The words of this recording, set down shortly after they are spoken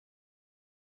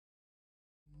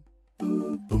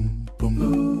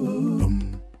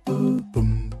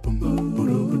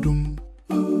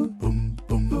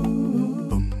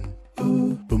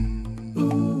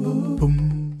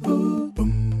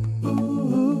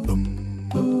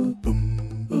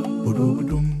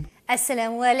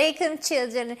Assalamu alaikum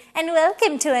children, and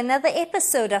welcome to another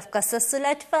episode of Qasasul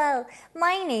Atfal.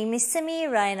 My name is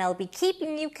Samira and I'll be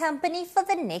keeping you company for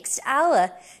the next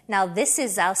hour. Now this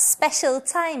is our special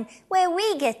time where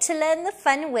we get to learn the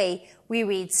fun way. We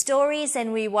read stories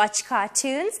and we watch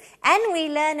cartoons and we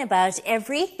learn about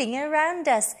everything around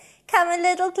us. Come a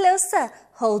little closer,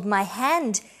 hold my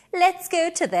hand. Let's go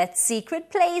to that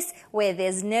secret place where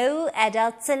there's no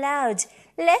adults allowed.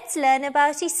 Let's learn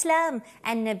about Islam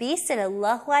and Nabi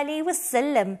sallallahu alaihi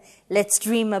wasallam. Let's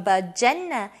dream about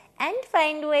Jannah and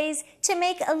find ways to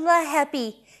make Allah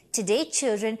happy. Today,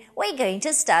 children, we're going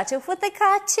to start off with a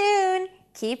cartoon.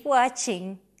 Keep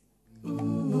watching.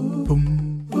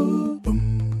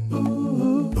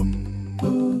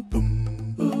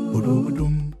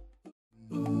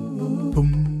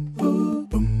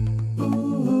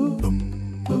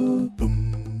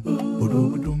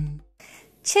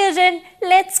 Children,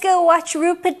 let's go watch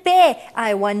Rupert Bear.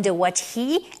 I wonder what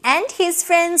he and his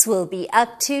friends will be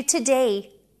up to today.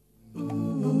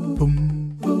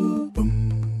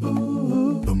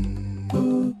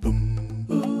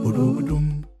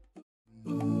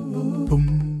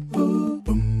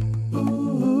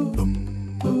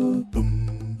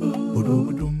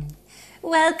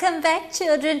 Welcome back,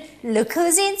 children. Look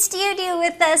who's in studio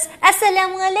with us.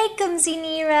 Assalamu alaikum,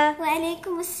 Zinira. Wa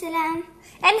alaikum assalam.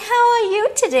 And how are you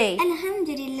today?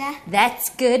 Alhamdulillah. That's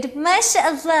good,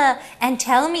 mashallah. And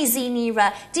tell me,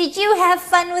 Zinira, did you have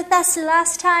fun with us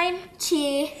last time?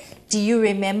 Che. Do you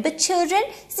remember, children?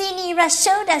 Zinira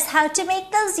showed us how to make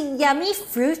those yummy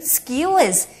fruit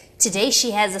skewers. Today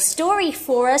she has a story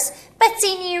for us. But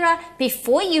Zinira,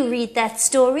 before you read that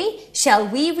story, shall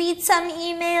we read some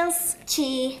emails?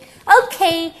 Che.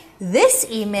 Okay, this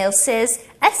email says,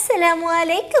 Assalamu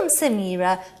alaikum,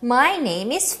 Samira. My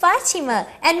name is Fatima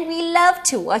and we love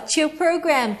to watch your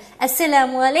program.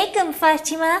 Assalamu alaikum,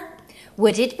 Fatima.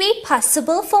 Would it be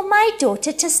possible for my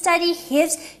daughter to study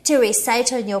hifz to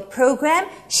recite on your program?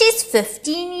 She's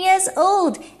 15 years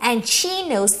old and she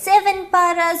knows 7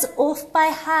 paras off by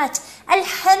heart.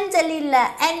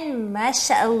 Alhamdulillah and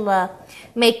mashallah.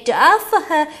 Make dua for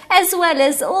her as well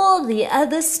as all the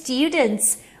other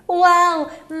students.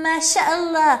 Wow,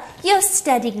 mashallah, you're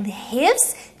studying the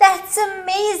hifz? That's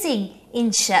amazing.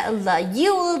 Inshallah,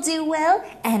 you will do well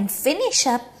and finish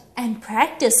up and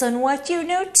practice on what you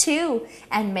know too.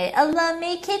 And may Allah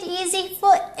make it easy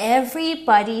for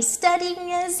everybody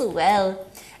studying as well.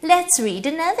 Let's read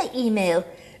another email.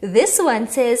 This one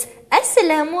says,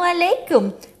 Assalamu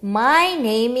alaikum. My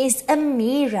name is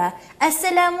Amira.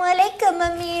 Assalamu alaikum,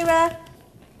 Amira.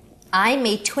 I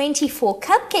made 24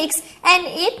 cupcakes and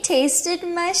it tasted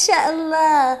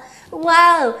mashallah.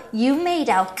 Wow, you made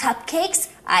our cupcakes.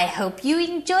 I hope you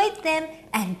enjoyed them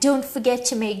and don't forget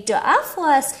to make dua for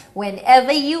us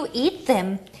whenever you eat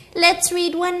them. Let's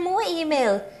read one more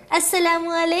email. Assalamu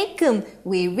alaikum.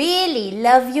 We really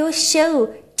love your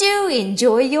show. Do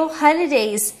enjoy your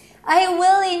holidays. I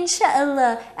will,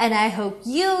 inshallah, and I hope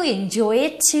you enjoy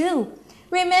it too.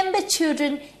 Remember,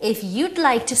 children, if you'd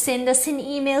like to send us an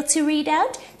email to read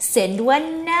out, send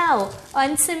one now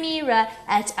on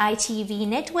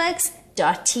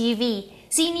samira@itvnetworks.tv.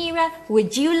 Zinira,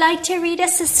 would you like to read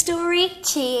us a story?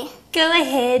 Che. Go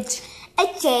ahead. A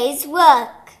day's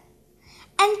work.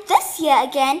 And this year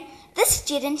again, the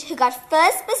student who got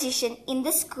first position in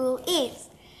the school is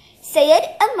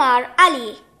Sayyid Amar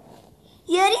Ali.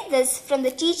 Hearing this from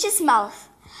the teacher's mouth,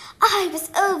 I was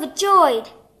overjoyed.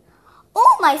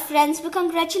 All my friends were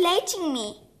congratulating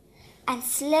me and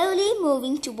slowly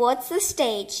moving towards the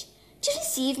stage to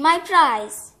receive my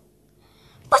prize.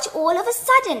 But all of a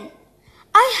sudden,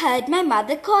 I heard my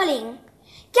mother calling,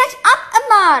 Get up,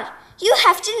 Amar! You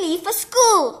have to leave for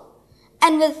school!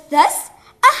 And with this,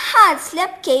 a hard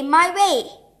slap came my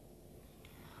way.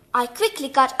 I quickly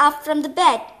got up from the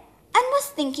bed and was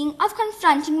thinking of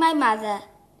confronting my mother.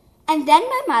 And then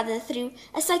my mother threw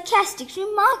a sarcastic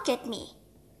remark at me.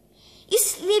 You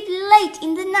sleep late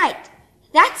in the night.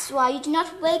 That's why you do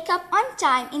not wake up on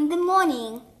time in the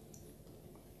morning.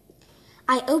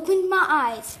 I opened my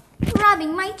eyes,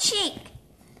 rubbing my cheek,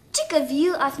 took a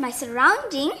view of my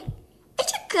surrounding.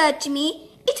 It occurred to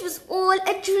me it was all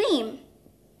a dream.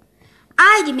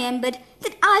 I remembered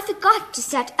that I forgot to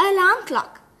set an alarm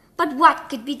clock, but what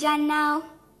could be done now?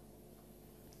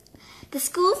 The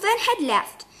school van had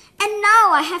left, and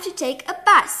now I have to take a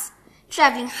bus,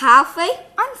 traveling halfway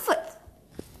on foot.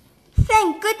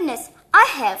 Thank goodness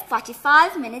have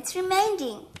 45 minutes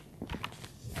remaining.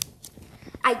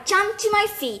 I jumped to my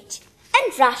feet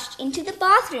and rushed into the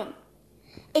bathroom.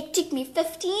 It took me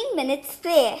 15 minutes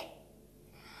there.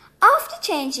 After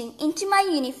changing into my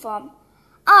uniform,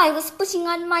 I was putting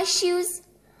on my shoes.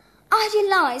 I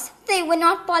realized they were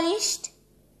not polished.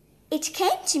 It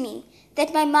came to me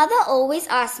that my mother always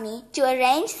asked me to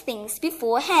arrange things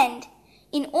beforehand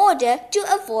in order to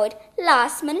avoid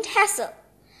last-minute hassle,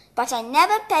 but I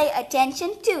never pay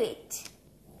attention to it.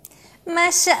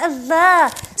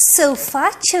 MashaAllah. So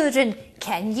far, children,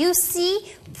 can you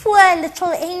see? Poor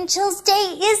little Angel's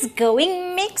day is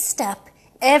going mixed up.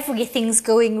 Everything's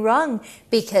going wrong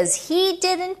because he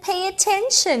didn't pay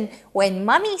attention when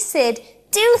Mummy said,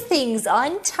 do things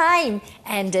on time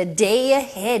and a day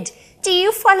ahead. Do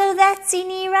you follow that,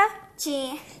 Zinira?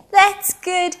 Yeah. That's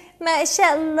good,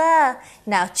 MashaAllah.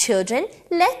 Now, children,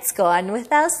 let's go on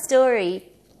with our story.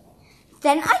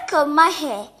 Then I combed my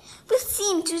hair, which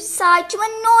seemed to decide to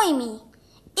annoy me.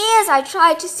 As I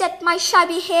tried to set my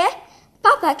shabby hair,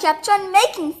 Papa kept on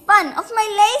making fun of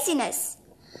my laziness.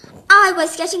 I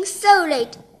was getting so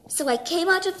late, so I came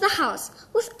out of the house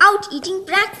without eating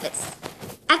breakfast.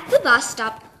 At the bus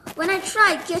stop, when I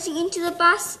tried getting into the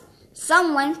bus,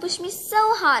 someone pushed me so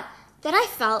hard that I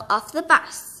fell off the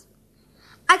bus.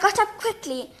 I got up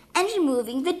quickly and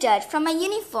removing the dirt from my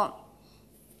uniform.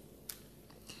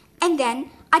 And then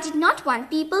I did not want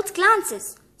people's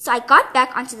glances, so I got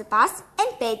back onto the bus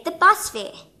and paid the bus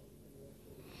fare.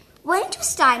 When it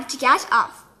was time to get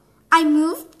off, I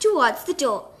moved towards the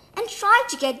door and tried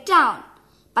to get down,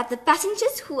 but the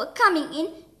passengers who were coming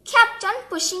in kept on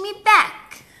pushing me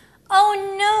back. Oh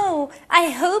no, I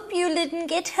hope you didn't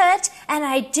get hurt and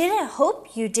I didn't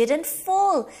hope you didn't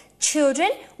fall.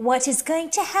 Children, what is going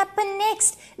to happen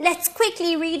next? Let's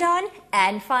quickly read on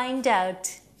and find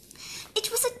out. It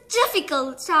was a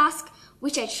difficult task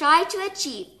which I tried to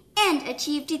achieve and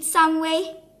achieved it some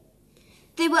way.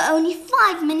 There were only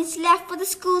 5 minutes left for the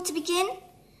school to begin.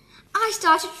 I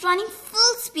started running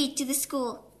full speed to the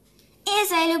school.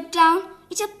 As I looked down,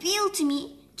 it appealed to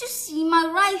me to see my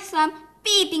right thumb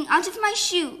peeping out of my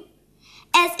shoe,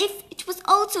 as if it was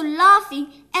also laughing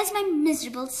at my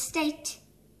miserable state.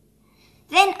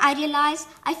 Then I realized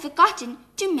I'd forgotten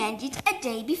to mend it a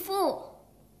day before.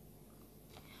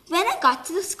 When I got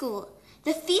to the school,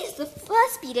 the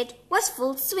first period was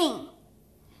full swing,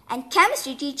 and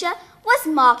chemistry teacher was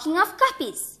marking off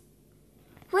copies.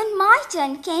 When my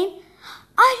turn came,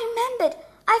 I remembered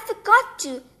I forgot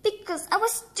to because I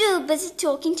was too busy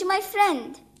talking to my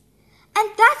friend.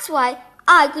 And that's why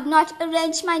I could not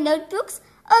arrange my notebooks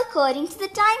according to the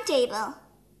timetable.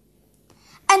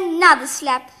 Another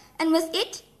slap, and with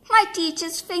it, my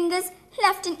teacher's fingers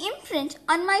left an imprint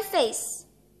on my face.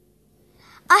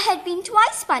 I had been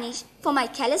twice punished for my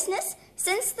carelessness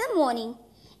since the morning,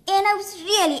 and I was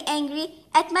really angry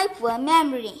at my poor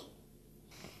memory.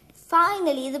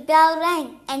 Finally, the bell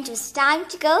rang, and it was time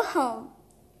to go home.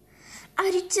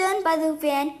 I returned by the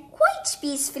van quite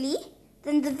peacefully.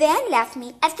 Then the van left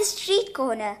me at the street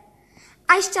corner.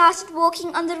 I started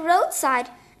walking on the roadside,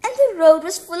 and the road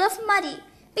was full of muddy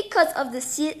because of the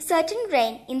certain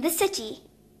rain in the city.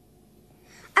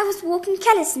 I was walking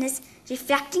carelessness,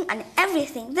 reflecting on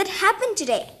everything that happened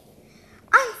today.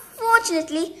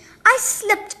 Unfortunately, I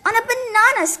slipped on a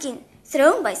banana skin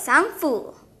thrown by some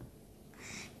fool,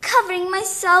 covering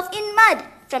myself in mud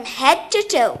from head to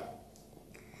toe.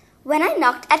 When I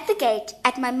knocked at the gate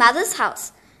at my mother's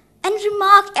house, and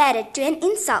remark added to an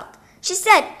insult, she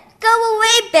said, "Go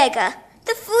away, beggar.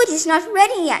 The food is not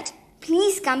ready yet.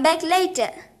 Please come back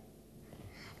later."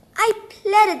 I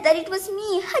pleaded that it was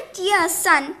me, her dear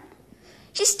son.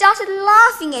 She started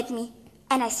laughing at me,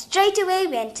 and I straightway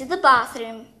went to the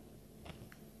bathroom.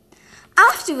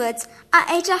 Afterwards,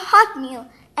 I ate a hot meal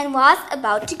and was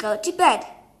about to go to bed,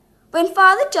 when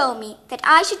father told me that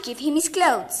I should give him his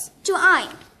clothes to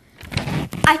iron.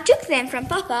 I took them from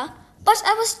Papa, but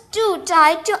I was too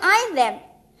tired to iron them.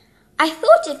 I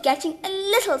thought of getting a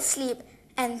little sleep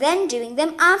and then doing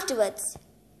them afterwards.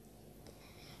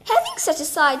 Having set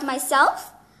aside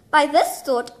myself, by this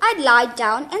thought I'd lie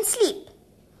down and sleep.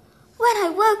 When I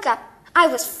woke up, I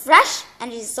was fresh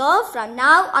and resolved from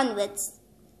now onwards.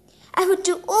 I would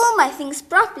do all my things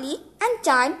properly and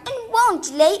time and won't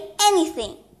delay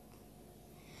anything.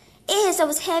 As I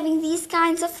was having these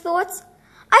kinds of thoughts,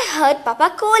 I heard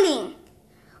Papa calling,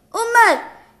 "Umar,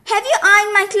 have you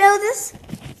ironed my clothes?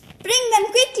 Bring them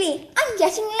quickly, I'm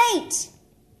getting late."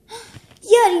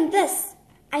 Hearing this,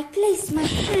 I placed my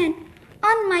hand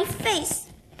on my face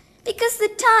because the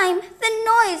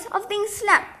noise of being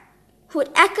slapped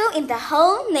would echo in the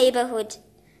whole neighborhood.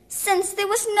 since there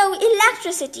was no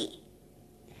electricity.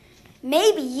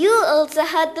 Maybe you also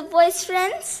heard the voice,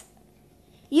 friends.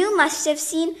 You must have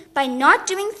seen by not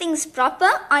doing things proper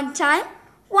on time,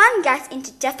 one gets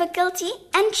into difficulty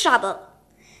and trouble.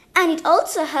 And it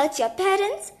also hurts your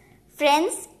parents,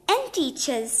 friends and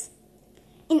teachers.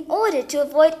 In order to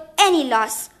avoid any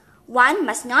loss, one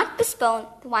must not postpone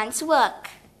one's work.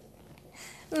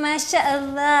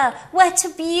 MashaAllah, what a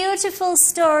beautiful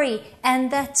story. And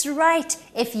that's right,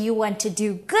 if you want to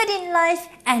do good in life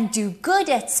and do good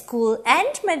at school and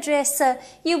madrasa,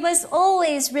 you must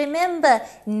always remember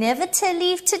never to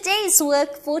leave today's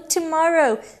work for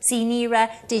tomorrow. Sinira,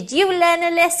 did you learn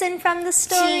a lesson from the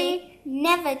story?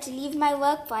 Never to leave my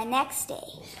work for next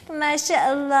day.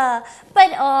 MashaAllah.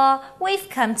 But we've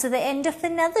come to the end of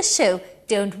another show.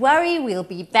 Don't worry, we'll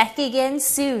be back again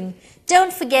soon.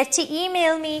 Don't forget to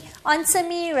email me on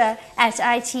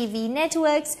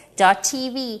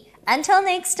samira@itvnetworks.tv. Until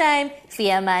next time, fi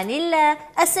amanillah,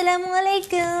 assalamu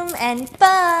alaikum and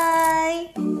bye.